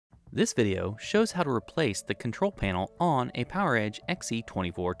This video shows how to replace the control panel on a PowerEdge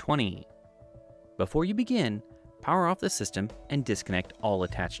XE2420. Before you begin, power off the system and disconnect all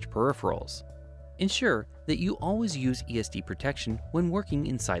attached peripherals. Ensure that you always use ESD protection when working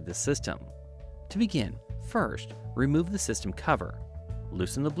inside the system. To begin, first, remove the system cover.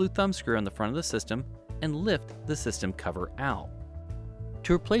 Loosen the blue thumb screw on the front of the system and lift the system cover out.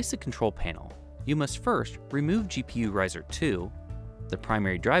 To replace the control panel, you must first remove GPU riser 2, the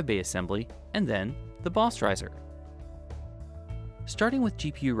primary drive bay assembly, and then the boss riser. Starting with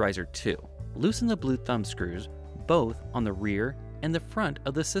GPU riser 2, loosen the blue thumb screws both on the rear and the front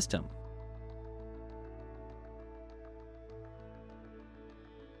of the system.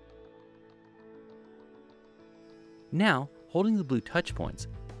 Now, holding the blue touch points,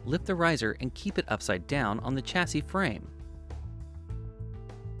 lift the riser and keep it upside down on the chassis frame.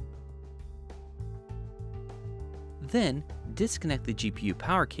 Then, disconnect the GPU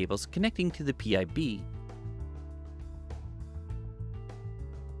power cables connecting to the PIB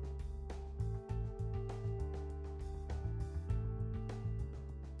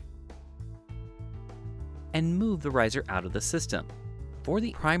and move the riser out of the system. For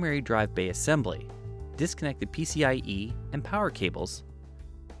the primary drive bay assembly, disconnect the PCIe and power cables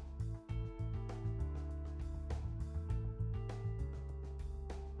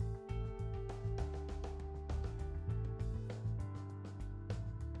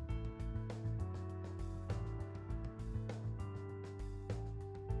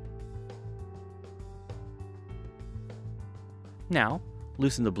Now,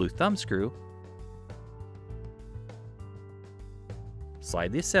 loosen the blue thumb screw,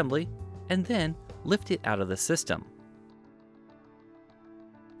 slide the assembly, and then lift it out of the system.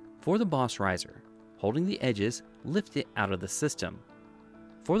 For the boss riser, holding the edges, lift it out of the system.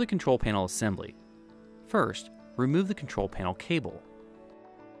 For the control panel assembly, first, remove the control panel cable.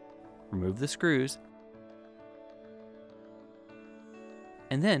 Remove the screws,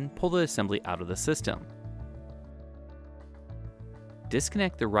 and then pull the assembly out of the system.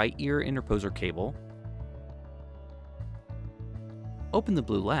 Disconnect the right ear interposer cable, open the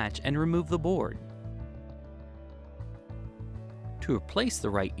blue latch and remove the board. To replace the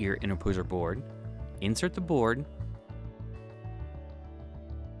right ear interposer board, insert the board,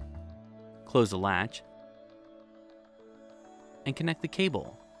 close the latch, and connect the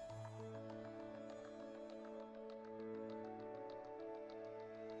cable.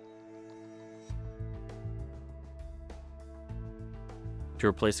 To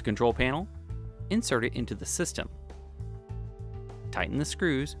replace the control panel, insert it into the system. Tighten the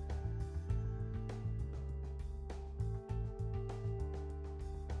screws,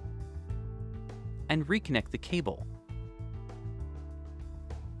 and reconnect the cable.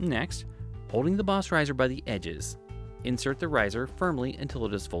 Next, holding the boss riser by the edges, insert the riser firmly until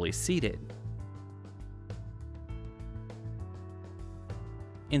it is fully seated.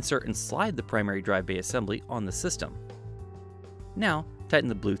 Insert and slide the primary drive bay assembly on the system. Now, tighten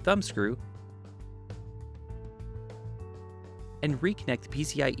the blue thumb screw and reconnect the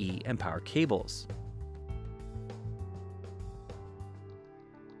PCIe and power cables.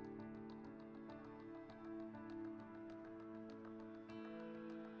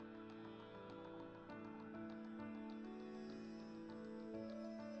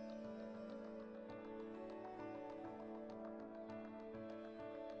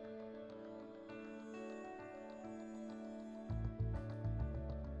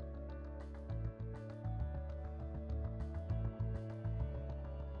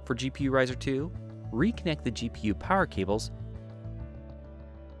 For GPU riser 2, reconnect the GPU power cables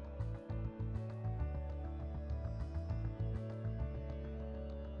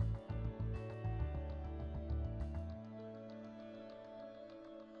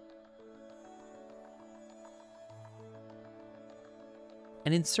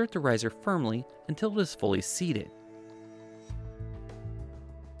and insert the riser firmly until it is fully seated.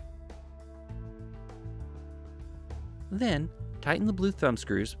 Then, tighten the blue thumb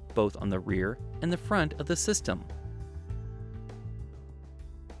screws both on the rear and the front of the system.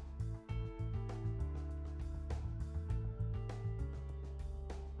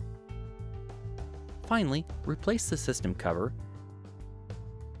 Finally, replace the system cover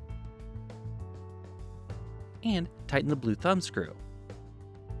and tighten the blue thumb screw.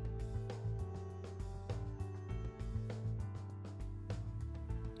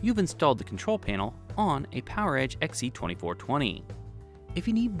 You've installed the control panel on a PowerEdge XE2420. If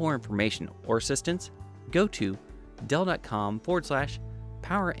you need more information or assistance, go to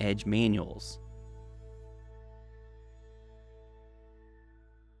dell.com/PowerEdge manuals.